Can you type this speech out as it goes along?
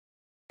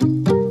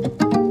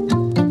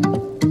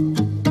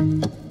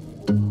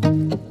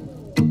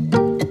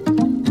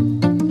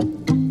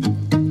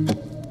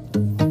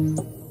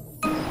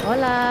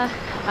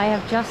I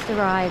have just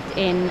arrived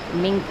in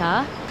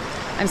Minca.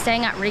 I'm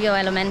staying at Rio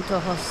Elemento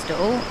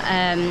Hostel,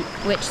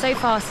 which so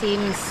far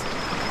seems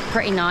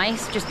pretty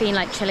nice, just being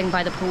like chilling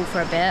by the pool for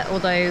a bit,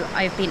 although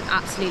I've been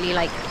absolutely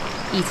like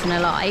eaten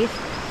alive.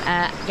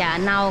 Yeah,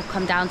 and now I'll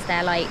come down to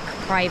their like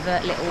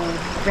private little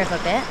river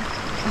bit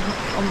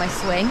on my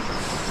swing.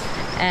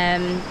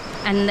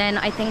 And then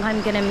I think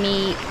I'm gonna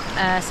meet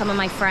some of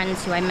my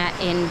friends who I met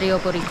in Rio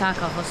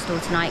Buritaca Hostel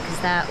tonight,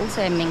 because they're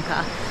also in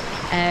Minca.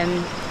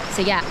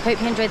 So yeah, hope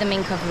you enjoy the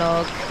Minca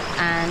vlog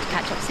and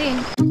catch up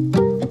soon.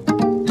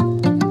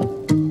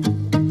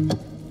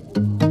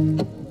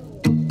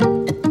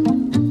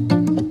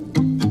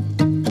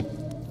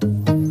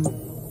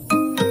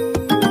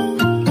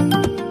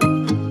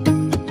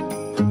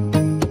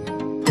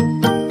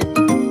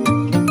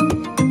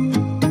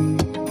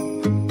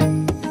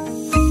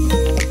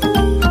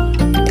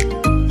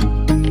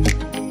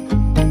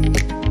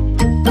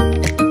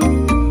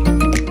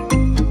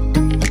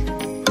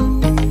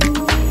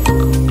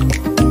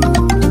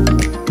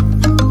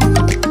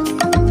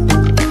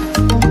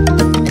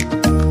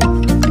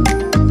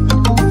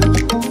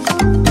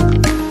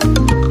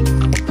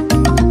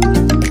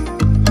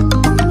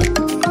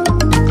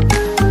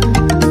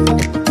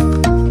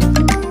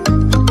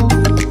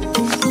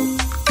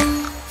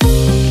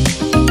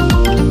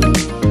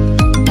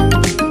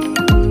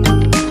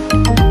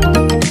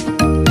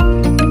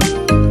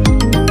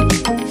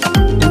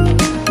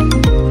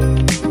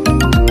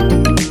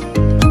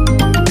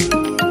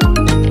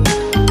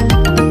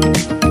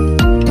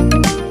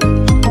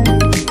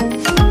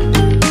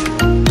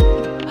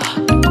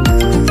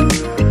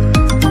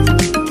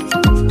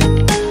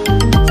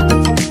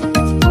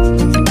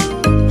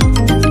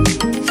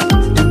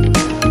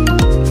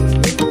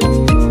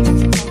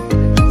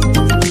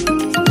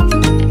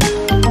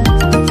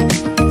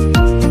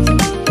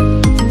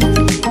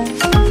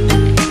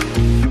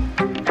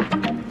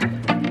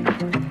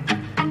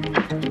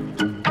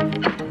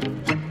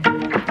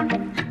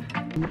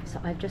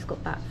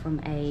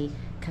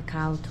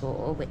 Cacao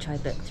tour, which I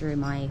booked through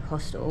my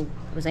hostel.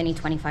 It was only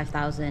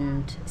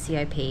 25,000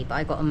 COP, but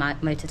I got a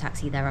motor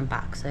taxi there and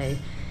back, so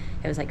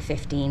it was like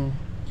 15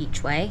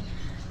 each way.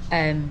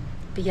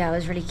 But yeah, it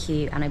was really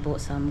cute, and I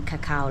bought some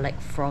cacao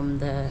like from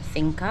the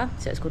finca,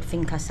 so it's called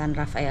Finca San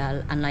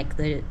Rafael, and like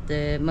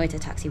the motor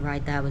taxi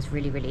ride there was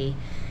really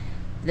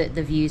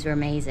the views were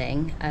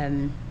amazing.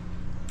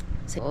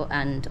 So,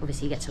 and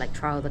obviously you get to like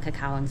trial the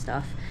cacao and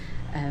stuff.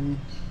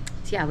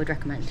 So yeah, I would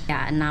recommend.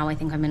 Yeah, and now I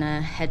think I'm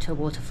gonna head to a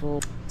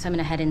waterfall. So I'm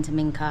gonna head into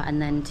Minca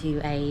and then to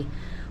a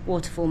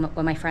waterfall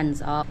where my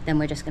friends are. Then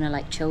we're just gonna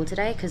like chill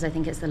today, because I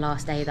think it's the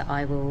last day that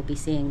I will be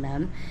seeing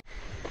them.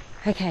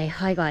 Okay,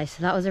 hi guys,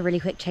 so that was a really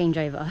quick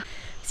changeover.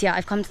 So yeah,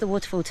 I've come to the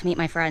waterfall to meet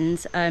my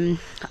friends.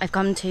 I've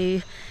come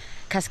to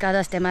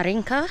Cascadas de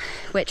Marinca,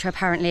 which are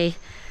apparently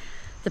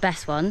the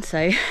best one,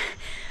 so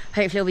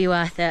hopefully it'll be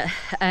worth it.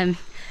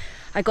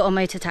 I got a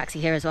motor taxi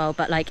here as well,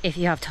 but like if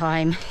you have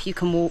time, you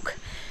can walk.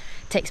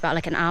 It takes about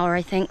like an hour,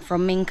 I think,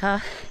 from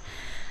Minca,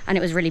 and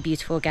it was really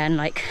beautiful again,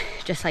 like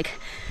just like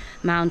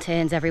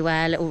mountains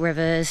everywhere, little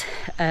rivers.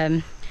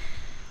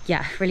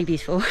 Yeah, really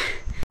beautiful.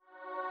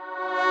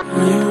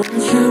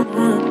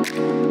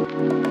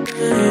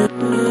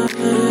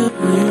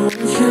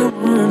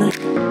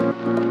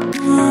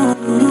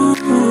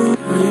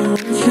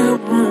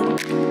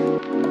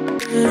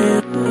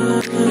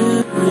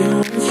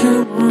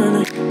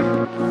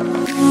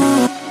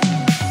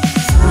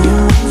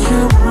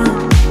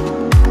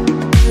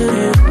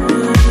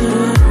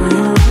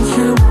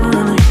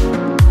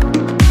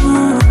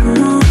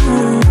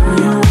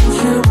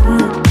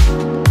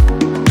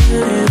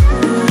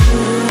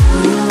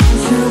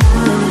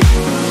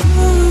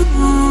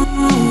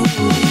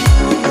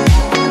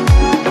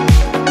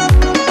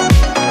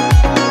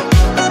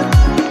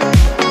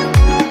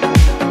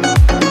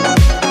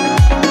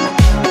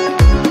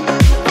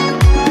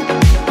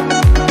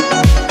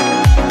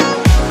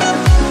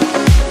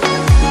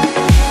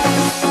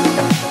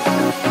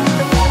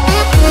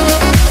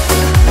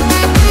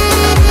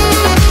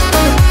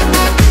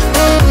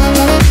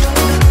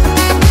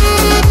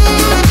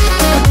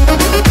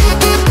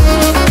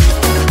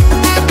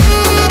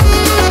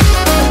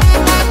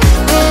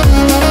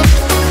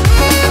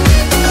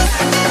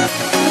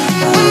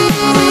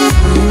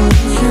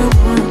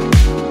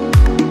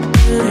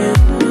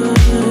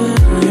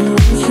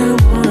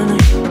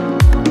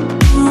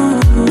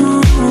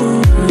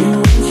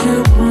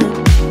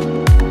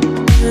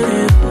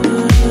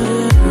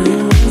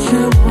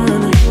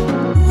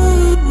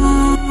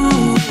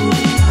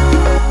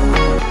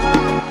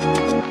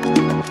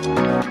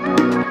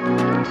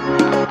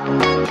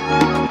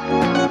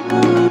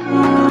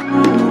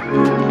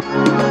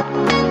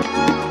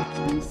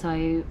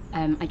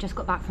 I just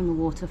got back from the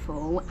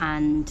waterfall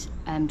and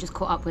just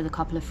caught up with a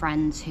couple of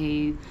friends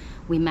who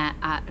we met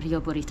at Rio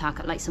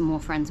Buritaca, like some more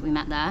friends we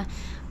met there,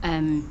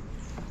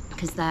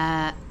 because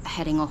they're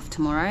heading off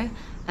tomorrow.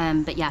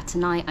 But yeah,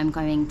 tonight I'm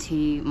going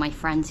to my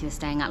friends who are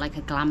staying at like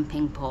a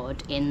glamping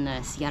pod in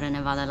the Sierra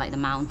Nevada, like the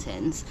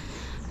mountains.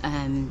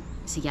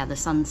 So yeah, the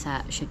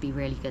sunset should be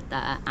really good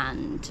there,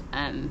 and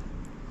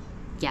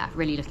yeah,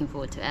 really looking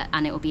forward to it.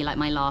 And it will be like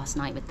my last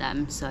night with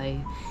them, so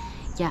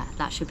yeah,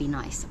 that should be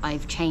nice.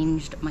 I've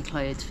changed my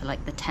clothes for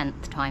like the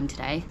 10th time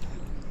today.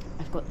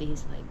 I've got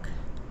these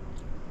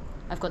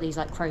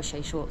like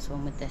crochet shorts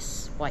on with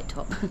this white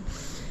top.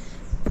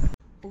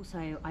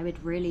 Also, I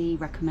would really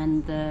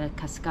recommend the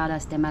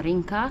Cascadas de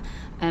Minca.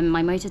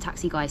 My motor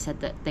taxi guy said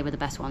that they were the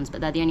best ones,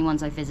 but they're the only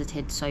ones I've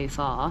visited so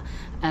far.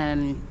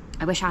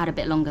 I wish I had a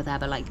bit longer there,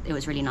 but like it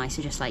was really nice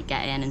to just like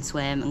get in and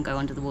swim and go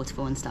under the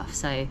waterfall and stuff.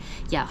 So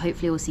yeah,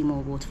 hopefully we'll see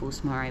more waterfalls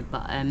tomorrow,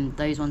 but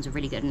those ones are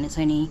really good, and it's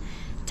only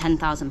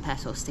 10,000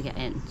 pesos to get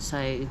in,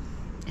 so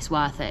it's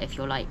worth it if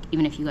you're like,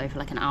 even if you go for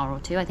like an hour or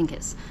two, I think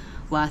it's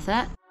worth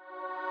it.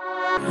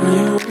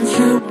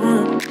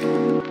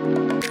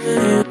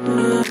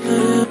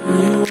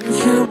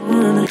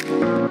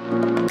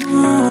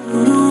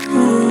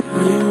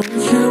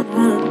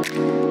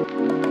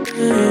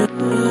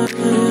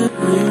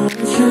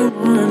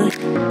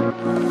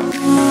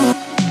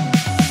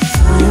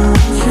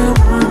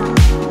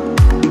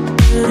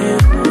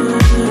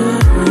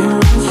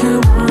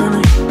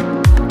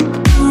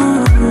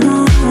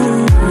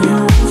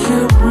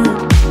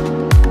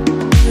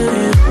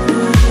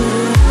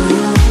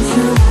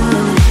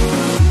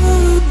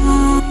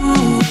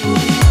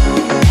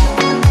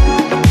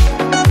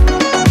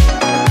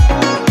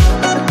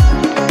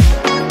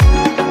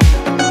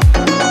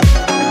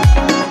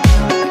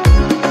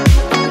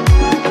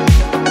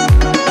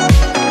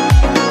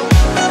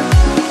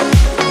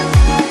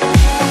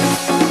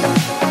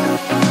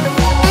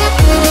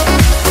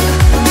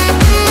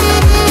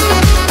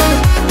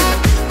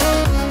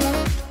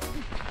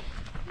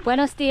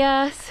 Buenos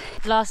dias.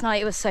 Last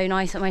night it was so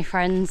nice at my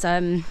friend's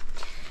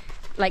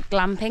like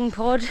glamping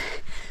pod.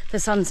 The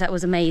sunset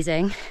was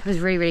amazing. It was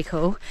really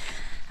cool.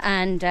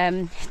 And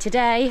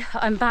today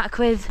I'm back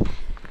with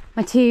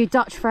my two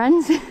Dutch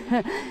friends,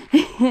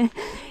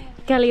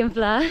 Kelly and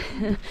Fleur,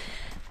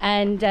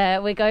 and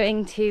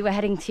we're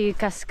heading to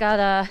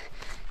Cascada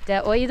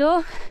de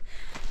LiQWYD.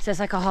 So it's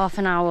like a half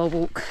an hour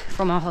walk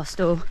from our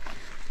hostel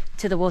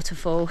to the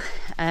waterfall.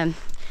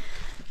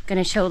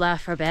 Gonna chill there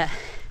for a bit,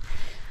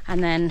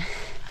 and then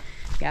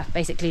yeah,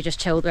 basically just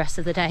chill the rest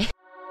of the day.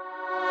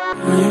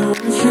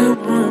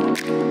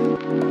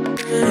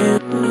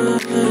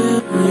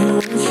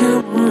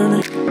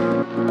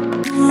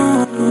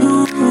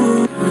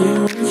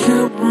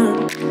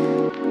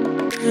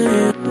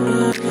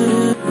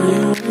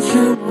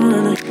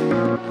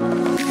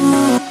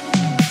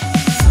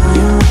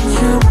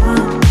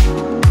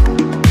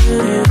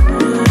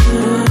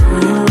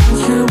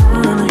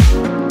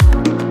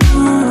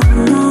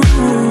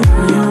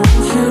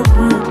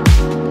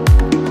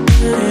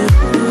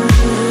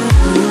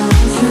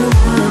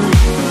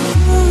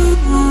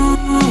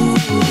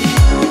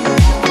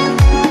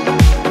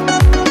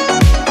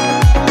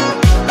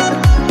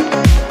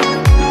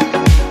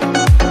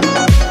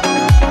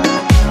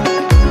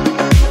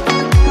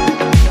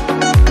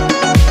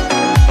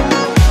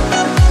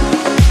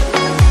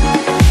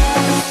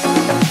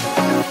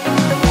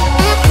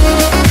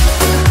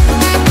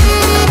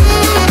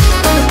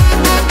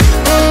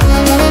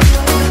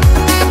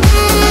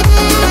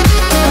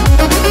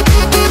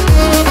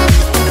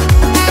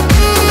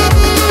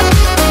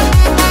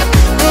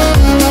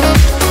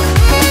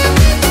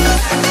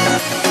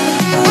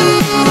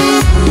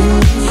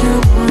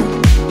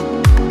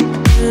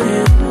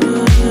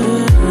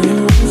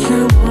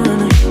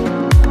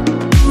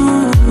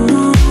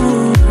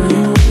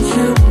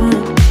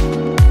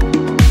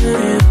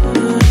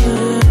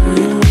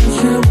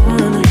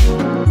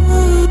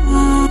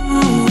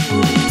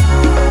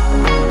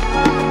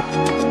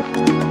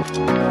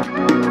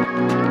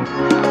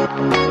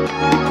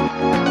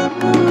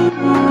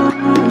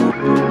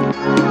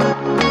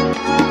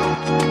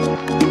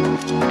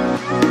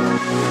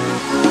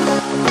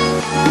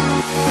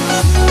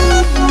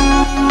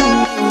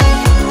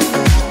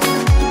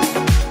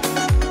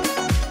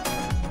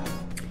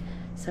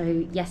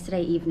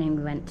 Yesterday evening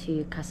we went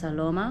to Casa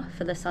Loma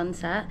for the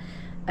sunset,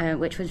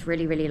 which was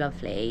really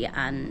lovely,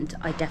 and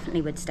I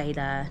definitely would stay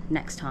there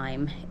next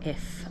time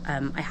if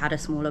I had a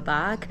smaller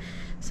bag.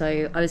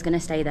 So I was going to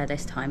stay there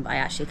this time, but I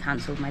actually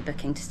cancelled my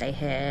booking to stay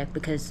here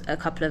because a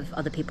couple of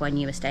other people I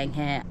knew were staying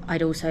here.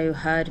 I'd also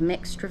heard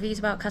mixed reviews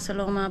about Casa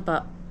Loma,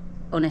 but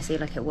honestly,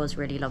 like, it was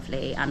really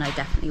lovely, and I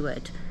definitely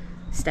would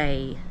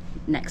stay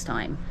next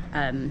time.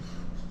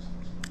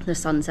 The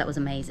sunset was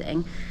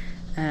amazing.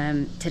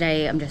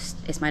 Today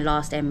it's my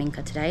last day in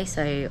Minca today,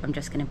 so I'm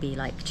just going to be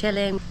like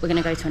chilling. We're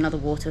going to go to another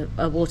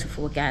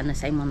waterfall again, the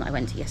same one that I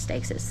went to yesterday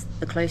because it's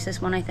the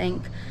closest one, I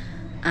think.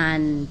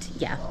 And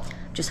yeah,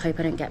 just hope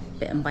I don't get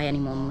bitten by any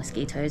more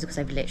mosquitoes because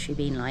I've literally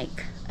been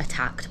like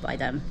attacked by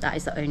them. That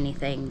is the only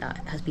thing that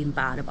has been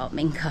bad about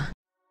Minca.